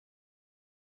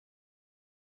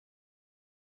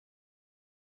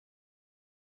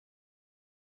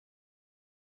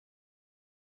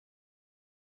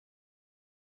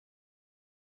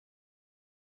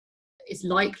it's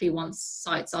likely once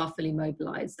sites are fully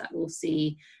mobilised that we'll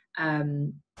see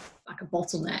like a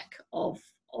bottleneck of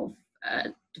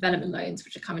development loans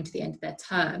which are coming to the end of their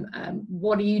term.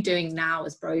 What are you doing now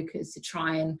as brokers to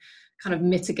try and kind of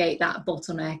mitigate that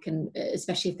bottleneck, and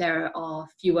especially if there are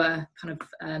fewer kind of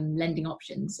lending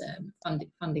options,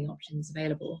 funding options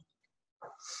available?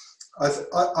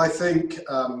 I think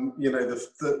you know,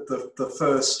 the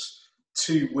first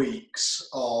 2 weeks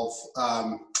of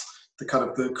the kind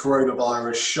of the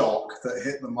coronavirus shock that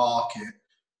hit the market,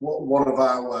 one of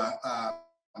our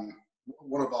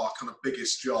kind of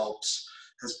biggest jobs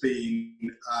has been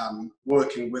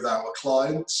working with our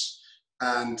clients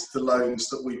and the loans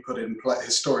that we put in place,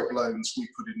 historic loans we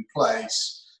put in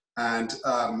place, and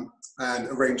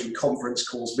arranging conference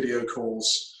calls, video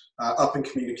calls, up in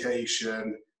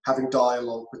communication, having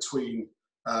dialogue between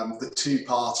the two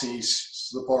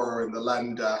parties, the borrower and the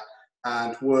lender,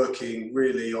 and working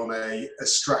really on a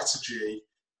strategy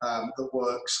that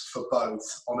works for both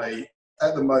on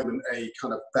at the moment, a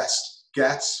kind of best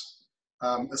guess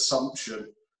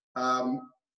assumption. And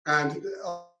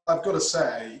I've got to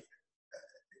say,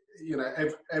 you know,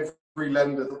 every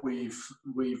lender that we've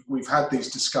had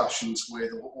these discussions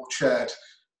with, or chaired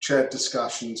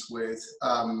discussions with,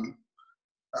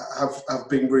 have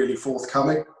been really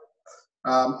forthcoming.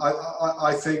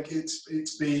 I think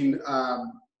it's been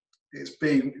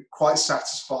quite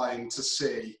satisfying to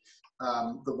see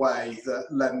the way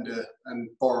that lender and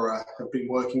borrower have been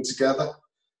working together.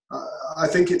 I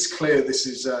think it's clear this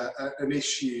is an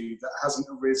issue that hasn't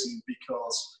arisen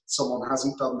because someone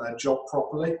hasn't done their job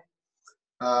properly.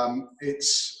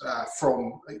 It's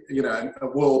from, you know, a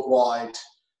worldwide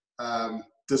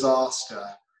disaster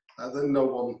that no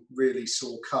one really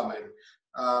saw coming.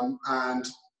 And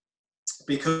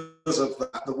because of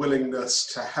that, the willingness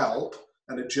to help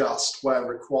and adjust where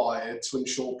required to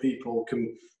ensure people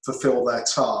can fulfill their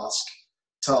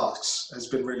tasks has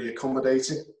been really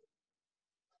accommodating.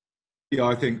 Yeah,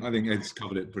 I think Ed's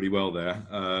covered it pretty well there.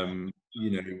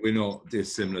 You know, we're not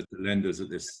dissimilar to lenders at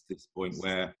this point,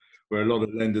 where a lot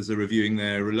of lenders are reviewing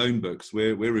their loan books.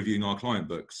 We're reviewing our client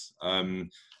books to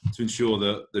ensure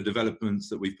that the developments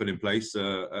that we've put in place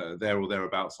are there or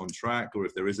thereabouts on track, or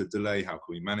if there is a delay, how can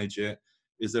we manage it?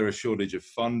 Is there a shortage of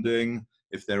funding?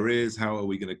 If there is, how are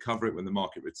we going to cover it when the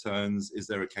market returns? Is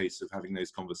there a case of having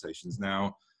those conversations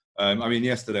now? I mean,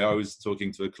 yesterday I was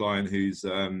talking to a client who's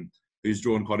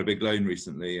drawn quite a big loan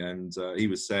recently, and he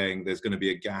was saying there's going to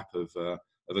be a gap of a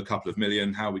couple of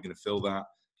million. How are we going to fill that?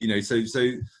 You know, so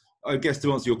I guess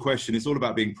to answer your question, it's all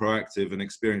about being proactive and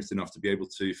experienced enough to be able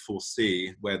to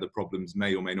foresee where the problems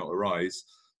may or may not arise,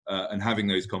 and having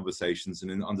those conversations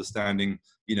and understanding,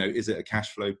 you know, is it a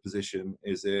cash flow position?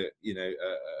 Is it, you know,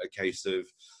 a case of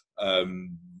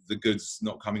the goods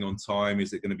not coming on time?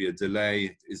 Is it going to be a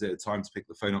delay? Is it a time to pick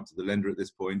the phone up to the lender at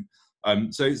this point?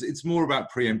 So it's more about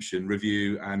preemption,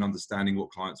 review, and understanding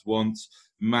what clients want,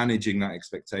 managing that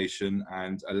expectation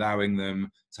and allowing them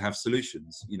to have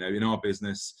solutions. You know, in our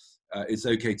business, it's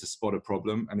okay to spot a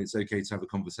problem and it's okay to have a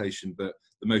conversation, but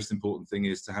the most important thing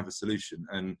is to have a solution.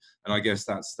 And I guess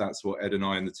that's what Ed and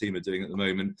I and the team are doing at the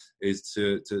moment, is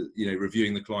to you know,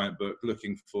 reviewing the client book,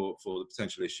 looking for the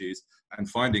potential issues and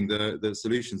finding the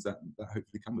solutions that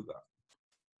hopefully come with that.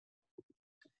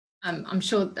 I'm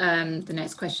sure the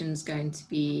next question is going to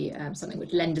be something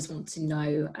which lenders want to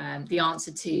know the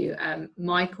answer to.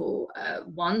 Michael,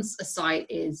 once a site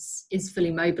is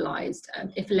fully mobilised,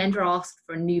 if a lender asks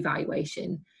for a new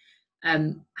valuation,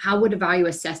 how would a valuer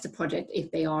assess the project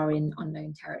if they are in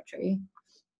unknown territory?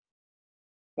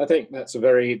 I think that's a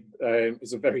very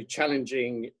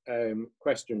challenging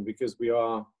question, because we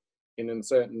are in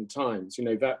uncertain times. You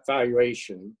know, that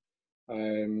valuation,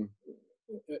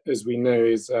 as we know,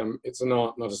 is it's an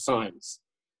art, not a science,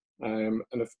 and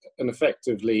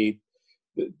effectively,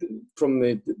 from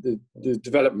the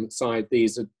development side,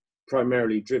 these are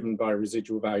primarily driven by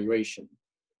residual valuation,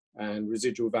 and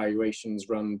residual valuations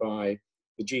run by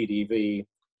the GDV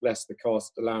less the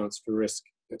cost, allowance for risk,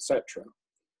 etc.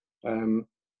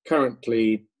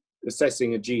 Currently,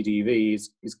 assessing a GDV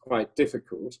is quite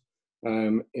difficult,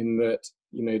 in that,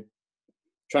 you know,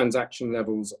 transaction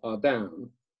levels are down.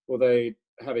 Although,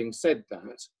 having said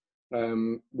that,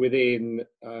 within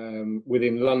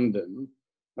London,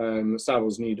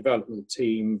 Savills' new development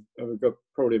team, we've got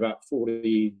probably about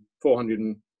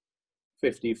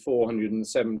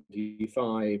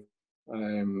 475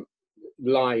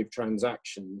 live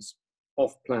transactions,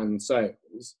 off-plan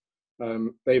sales.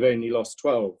 They've only lost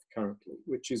 12 currently,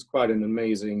 which is quite an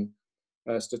amazing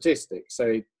statistic.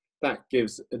 So that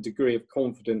gives a degree of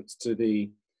confidence to the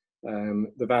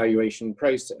valuation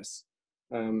process.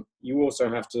 you also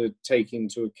have to take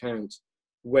into account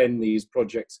when these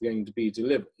projects are going to be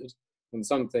delivered, and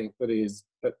something that is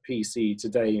at PC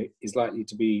today is likely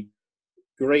to be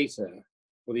greater,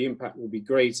 or the impact will be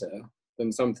greater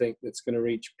than something that's going to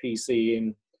reach PC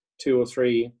in 2 or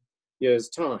 3 years'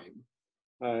 time.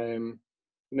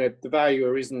 The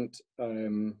valuer isn't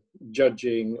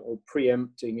judging or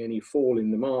preempting any fall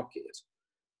in the market.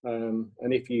 And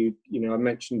if I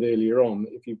mentioned earlier on,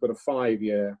 if you've got a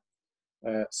 5-year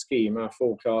scheme, our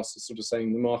forecast is sort of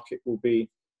saying the market will be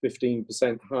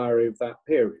 15% higher over that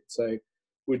period. So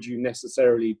would you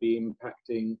necessarily be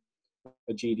impacting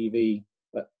a GDV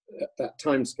at that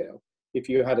timescale? If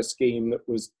you had a scheme that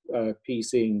was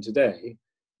PCing today,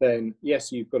 then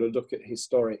yes, you've got to look at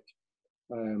historic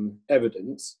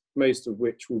evidence, most of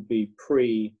which will be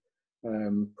pre-COVID,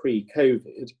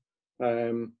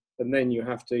 and then you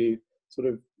have to sort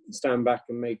of stand back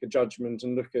and make a judgment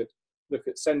and look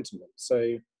at sentiment.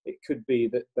 So it could be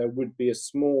that there would be a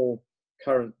small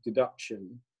current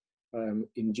deduction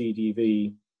in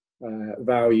GDV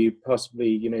value,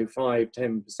 possibly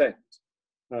 5-10%.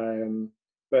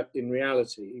 But in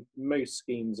reality, most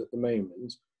schemes at the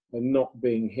moment are not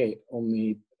being hit on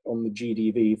the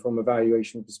GDV from a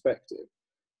valuation perspective,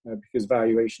 because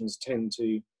valuations tend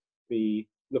to be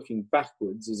looking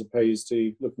backwards as opposed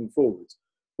to looking forwards.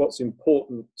 What's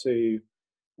important to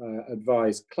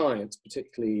advise clients,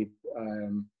 particularly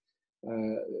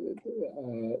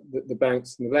the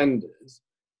banks and the lenders,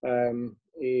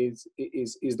 is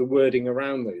the wording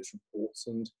around those reports.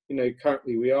 And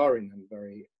currently we are in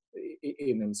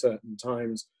uncertain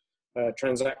times.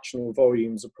 Transactional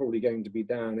volumes are probably going to be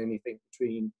down anything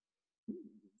between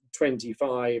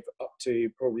 25 up to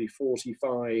probably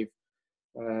 45%,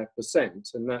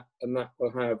 and that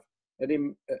will have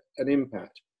an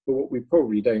impact. But what we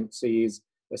probably don't see is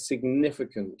a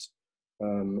significant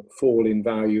fall in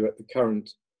value at the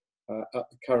current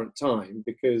time,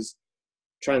 because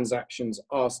transactions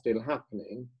are still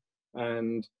happening.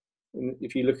 And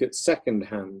if you look at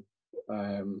second-hand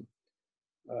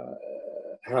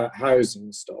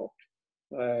housing stock,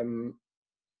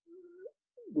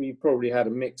 we probably had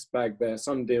a mixed bag there.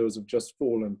 Some deals have just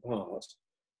fallen apart,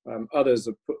 others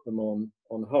have put them on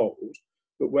hold.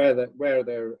 But where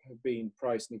there have been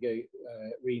price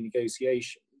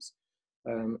renegotiations,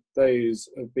 those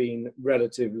have been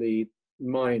relatively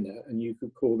minor, and you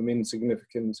could call them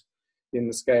insignificant in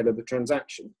the scale of the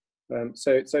transaction.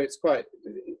 So it's quite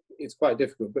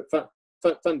difficult.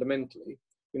 But fundamentally,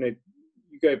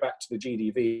 you go back to the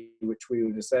GDV, which we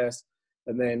would assess,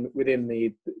 and then within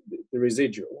the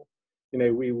residual,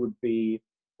 we would be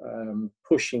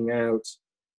pushing out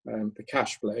the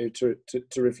cash flow to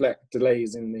reflect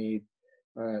delays in the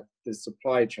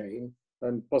supply chain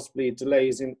and possibly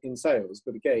delays in sales.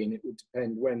 But again, it would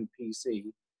depend when PC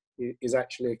is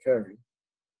actually occurring.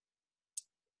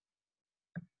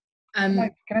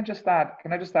 Can I just add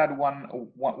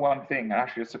one thing?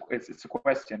 Actually, it's a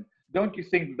question. Don't you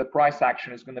think the price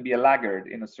action is going to be a laggard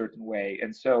in a certain way,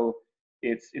 and so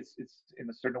it's in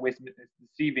a certain way it's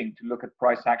deceiving to look at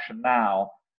price action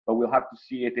now, but we'll have to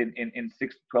see it in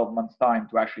 6 to 12 months time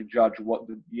to actually judge what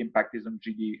the impact is on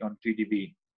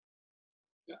GDV.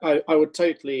 I would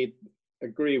totally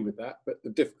agree with that, but the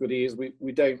difficulty is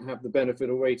we don't have the benefit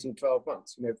of waiting 12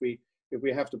 months. If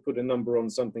we have to put a number on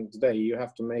something today, you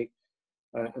have to make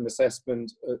an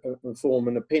assessment and form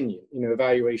an opinion.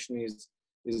 Evaluation is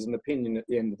an opinion at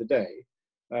the end of the day.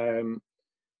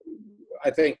 I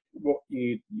think what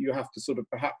you have to sort of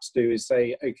perhaps do is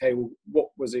say, okay, well, what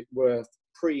was it worth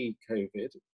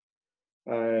pre-COVID?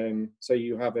 So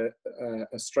you have a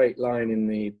straight line in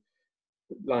the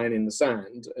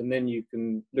sand, and then you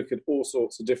can look at all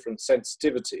sorts of different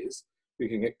sensitivities. We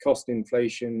can get cost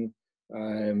inflation,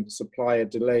 supplier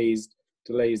delays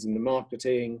in the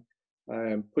marketing,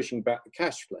 pushing back the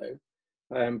cash flow.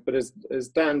 But as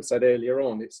Dan said earlier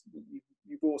on,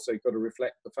 you've also got to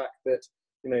reflect the fact that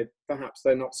perhaps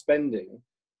they're not spending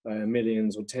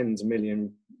millions or tens of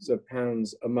millions of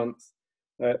pounds a month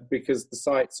because the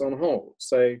site's on hold.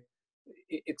 So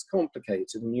it's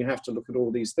complicated, and you have to look at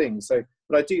all these things. So,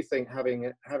 but I do think having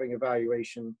a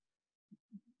valuation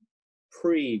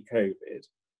pre-COVID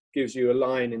gives you a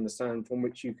line in the sand from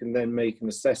which you can then make an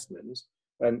assessment,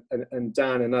 and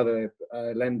Dan and other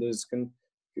lenders can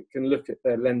look at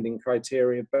their lending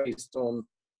criteria based on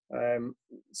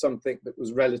something that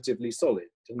was relatively solid,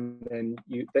 and then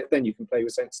you can play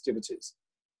with sensitivities.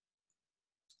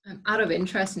 Out of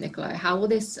interest, Niccolò, how will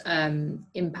this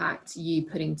impact you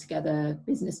putting together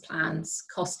business plans,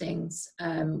 costings,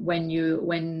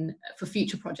 when for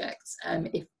future projects,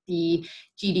 if the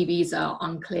GDVs are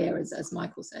unclear, as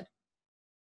Michael said?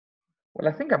 Well,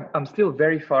 I think I'm still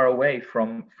very far away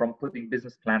from putting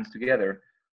business plans together,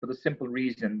 for the simple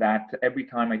reason that every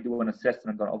time I do an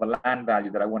assessment of a land value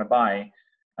that I want to buy,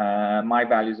 my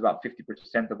value is about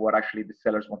 50% of what actually the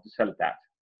sellers want to sell it at.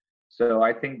 So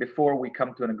I think before we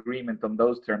come to an agreement on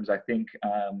those terms, I think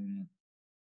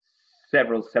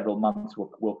several months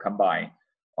will come by.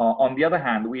 On the other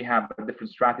hand, we have a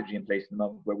different strategy in place at the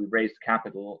moment where we've raised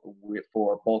capital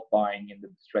for bulk buying in the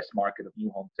distressed market of new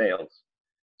home sales.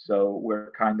 So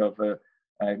we're kind of a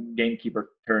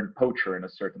gamekeeper turned poacher in a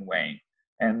certain way.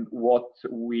 And what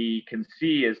we can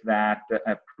see is that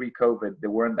pre-COVID,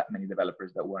 there weren't that many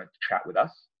developers that wanted to chat with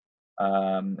us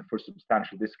for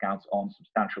substantial discounts on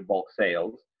substantial bulk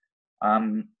sales.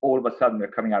 All of a sudden, they're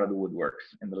coming out of the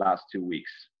woodworks in the last 2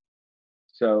 weeks.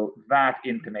 So that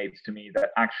intimates to me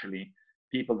that actually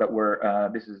people that were,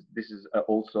 this is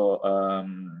also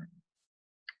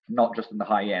not just in the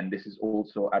high end, this is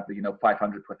also at the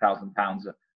 500 to 1,000 pounds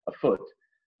a foot.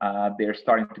 They're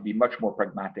starting to be much more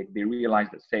pragmatic. They realize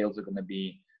that sales are going to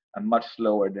be much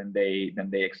slower than they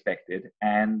expected,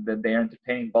 and that they're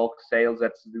entertaining bulk sales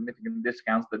at significant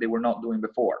discounts that they were not doing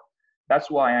before.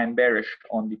 That's why I'm bearish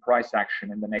on the price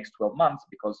action in the next 12 months,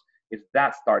 because if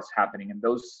that starts happening and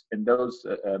those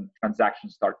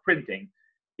transactions start printing,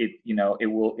 it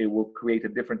will create a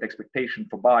different expectation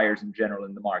for buyers in general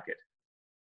in the market.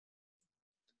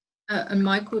 And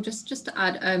Michael, just to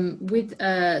add, with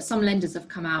some lenders have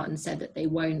come out and said that they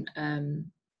won't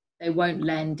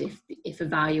lend if a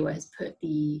valuer has put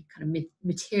the kind of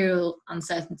material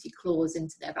uncertainty clause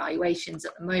into their valuations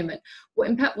at the moment. What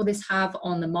impact will this have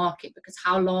on the market? Because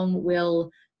how long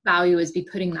will valuers be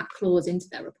putting that clause into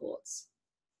their reports?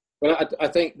 Well, I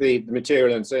think the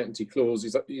material uncertainty clause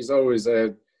is always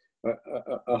a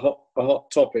hot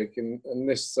topic, and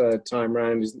this time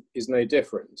round is no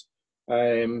different.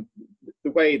 The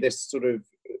way this sort of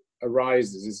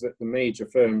arises is that the major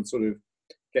firms sort of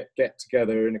get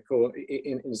together in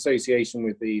association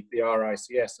with the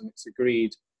RICS, and it's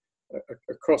agreed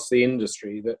across the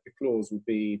industry that the clause would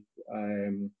be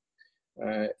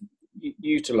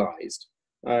utilised.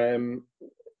 When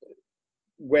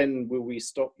will we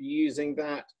stop using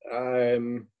that?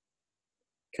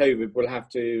 COVID will have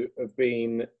to have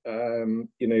been,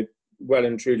 well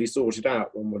and truly sorted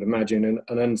out, one would imagine,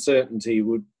 and uncertainty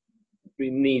would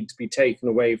need to be taken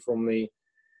away from the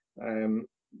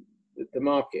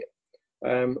market.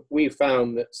 We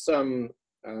found that some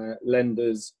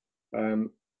lenders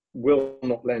will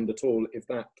not lend at all if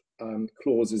that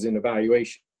clause is in a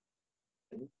valuation,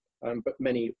 but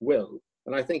many will.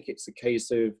 And I think it's a case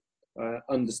of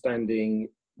understanding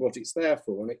what it's there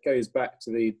for, and it goes back to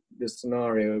the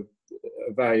scenario of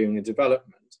valuing a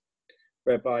development,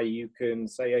 whereby you can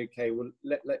say, okay, well,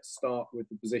 let's start with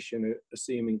the position of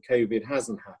assuming COVID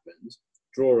hasn't happened,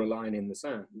 draw a line in the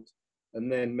sand,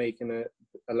 and then making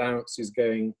allowances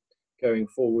going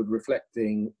forward,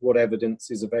 reflecting what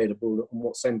evidence is available and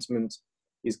what sentiment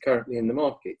is currently in the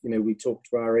market. We talk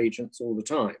to our agents all the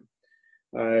time.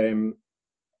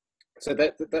 So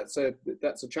that's a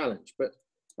challenge. But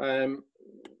I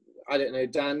don't know,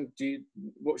 Dan,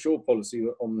 what's your policy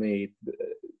on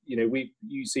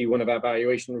you see one of our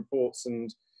valuation reports,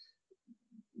 and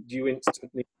do you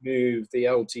instantly move the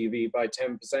LTV by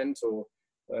 10% or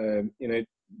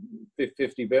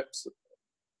 50 bips?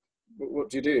 What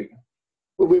do you do?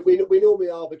 Well, we normally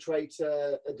arbitrate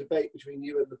a debate between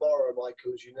you and the borrower,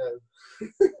 Michael, as you know.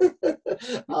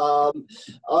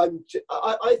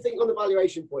 I think on the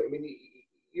valuation point, I mean,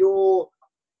 you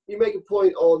make a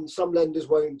point on some lenders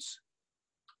won't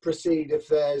proceed if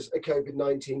there's a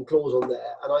COVID-19 clause on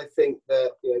there, and I think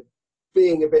that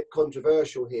being a bit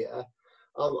controversial here,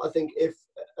 I think if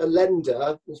a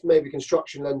lender, maybe a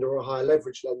construction lender or a higher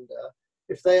leverage lender,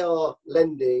 if they are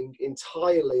lending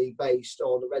entirely based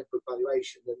on a red book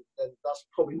valuation, then that's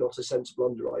probably not a sensible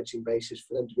underwriting basis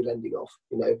for them to be lending off.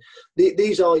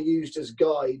 These are used as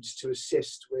guides to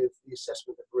assist with the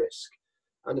assessment of risk,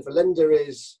 and if a lender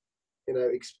is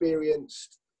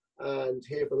experienced and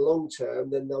here for the long term,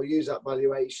 then they'll use that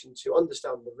valuation to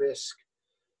understand the risk,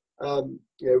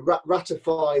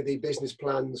 ratify the business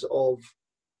plans of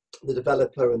the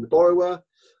developer and the borrower,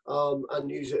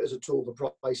 and use it as a tool for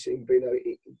pricing.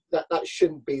 But that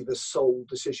shouldn't be the sole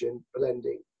decision for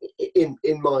lending,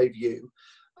 in my view.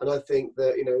 And I think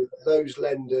that those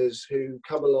lenders who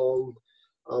come along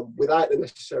without the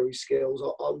necessary skills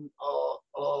are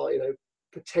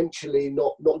potentially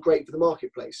not great for the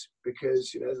marketplace,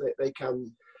 because they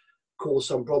can cause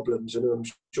some problems, and I'm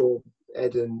sure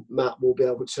Ed and Matt will be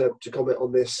able to comment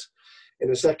on this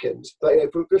in a second.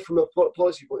 But from a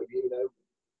policy point of view,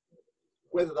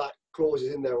 whether that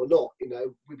clauses in there or not,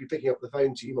 we'd be picking up the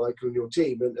phone to you, Michael, and your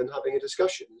team, and having a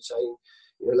discussion and saying,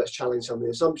 let's challenge some of the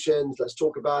assumptions, let's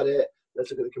talk about it, let's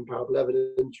look at the comparable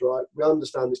evidence, right? We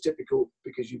understand it's difficult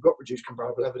because you've got reduced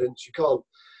comparable evidence. You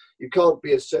can't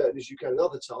be as certain as you can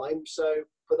another time.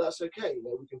 But that's okay.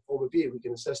 We can form a view, we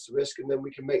can assess the risk, and then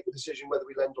we can make the decision whether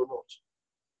we lend or not.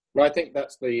 Well, I think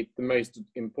that's the most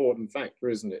important factor,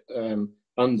 isn't it?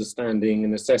 Understanding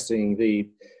and assessing the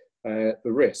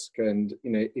risk. And,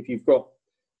 if you've got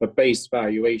a base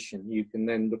valuation, you can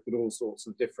then look at all sorts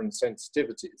of different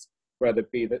sensitivities, whether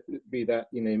it be that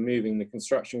moving the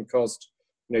construction cost,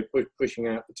 pushing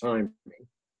out the timing,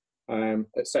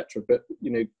 etc. But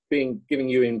giving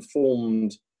you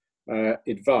informed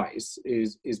advice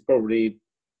is probably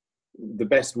the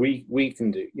best we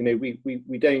can do.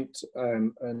 We don't,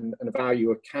 and a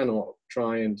valuer cannot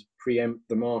try and preempt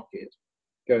the market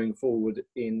going forward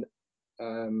in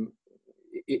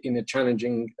a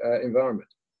challenging environment.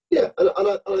 Yeah, and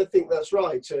I think that's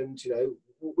right. And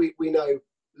we know,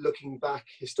 looking back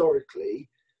historically,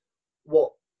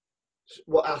 what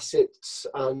assets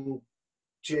and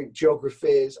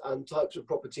geographies and types of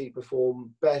property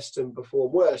perform best and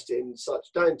perform worst in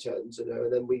such downturns,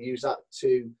 and then we use that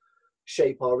to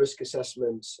shape our risk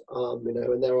assessment,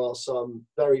 and there are some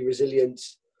very resilient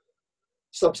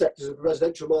subsectors of the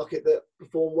residential market that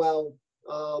perform well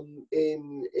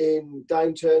in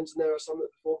downturns, and there are some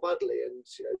that perform badly, and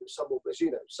some will, as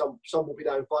some will be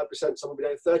down 5%, some will be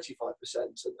down 35%,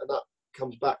 and that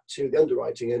comes back to the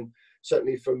underwriting. And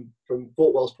certainly from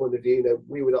Fortwell's point of view,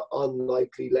 we would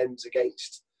unlikely lend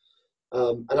against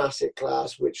an asset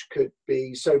class which could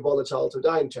be so volatile to a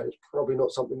downturn. It's probably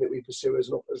not something that we pursue as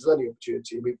a lending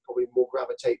opportunity. We probably more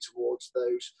gravitate towards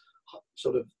those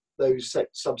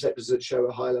subsectors that show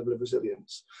a high level of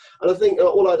resilience. And I think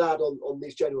all I'd add on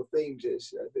these general themes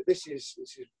is this is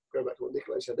going back to what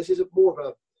Niccolò said. This is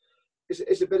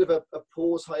it's a bit of a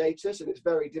pause hiatus, and it's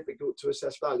very difficult to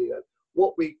assess value.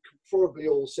 What we could probably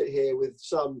all sit here with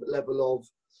some level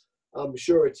of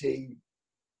surety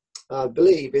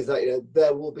believe is that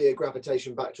there will be a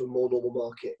gravitation back to a more normal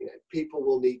market. People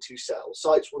will need to sell,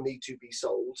 sites will need to be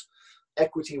sold,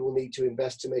 equity will need to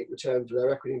invest to make return for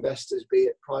their equity investors, be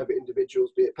it private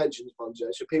individuals, be it pension funds.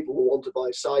 So people will want to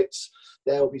buy sites.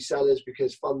 There will be sellers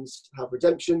because funds have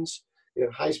redemptions.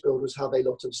 House builders have a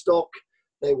lot of stock.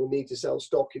 They will need to sell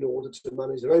stock in order to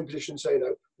manage their own position.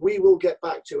 So, we will get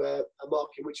back to a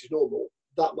market which is normal.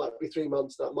 That might be 3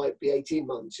 months, that might be 18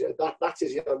 months. That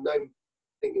is the unknown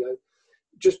thing.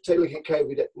 Just take a look at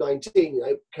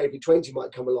Covid-19. Covid-20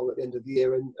 might come along at the end of the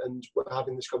year, and we're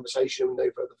having this conversation and we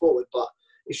know further forward. But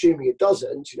assuming it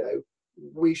doesn't,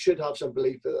 we should have some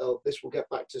belief that this will get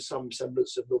back to some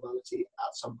semblance of normality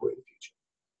at some point in the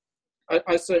future.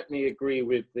 I certainly agree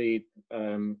with the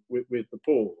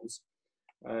pause.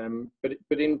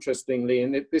 But interestingly,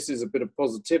 and this is a bit of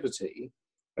positivity,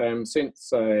 since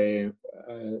the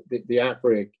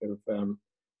outbreak of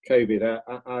COVID,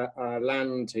 our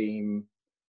land team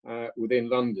within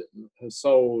London has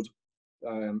sold,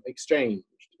 exchanged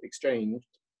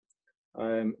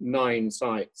 9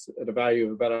 sites at a value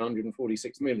of about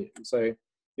 146 million. So,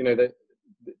 that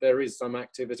there is some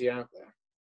activity out there.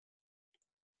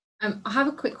 I have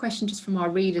a quick question just from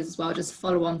our readers as well, just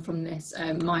follow on from this,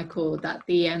 Michael, that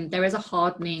there is a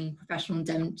hardening professional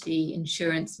indemnity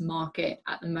insurance market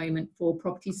at the moment for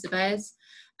property surveyors.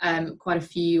 Quite a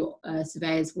few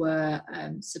surveyors were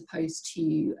supposed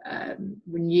to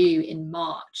renew in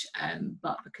March,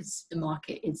 but because the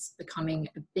market is becoming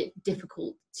a bit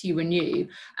difficult to renew,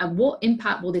 what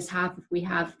impact will this have if we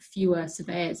have fewer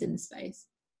surveyors in the space?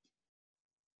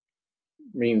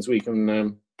 Means we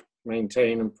can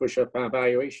maintain and push up our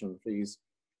valuation fees.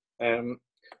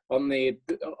 On the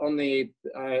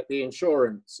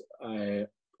insurance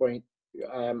point,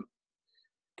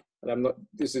 and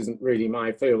this isn't really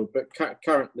my field, but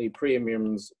currently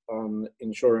premiums on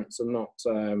insurance are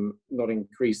not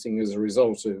increasing as a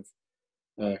result of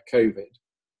COVID.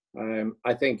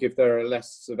 I think if there are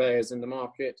less surveyors in the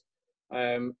market,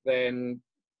 then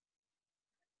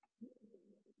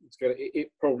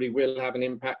it probably will have an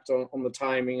impact on the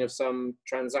timing of some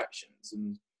transactions.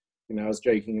 And I was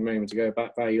joking a moment ago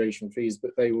about valuation fees,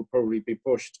 but they will probably be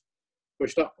pushed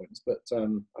upwards. But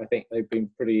I think they've been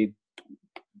pretty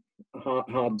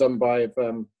hard done by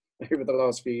over the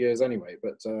last few years anyway.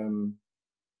 But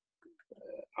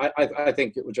I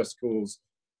think it will just cause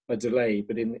a delay,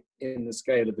 but in the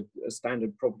scale of a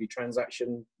standard property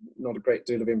transaction, not a great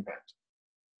deal of impact.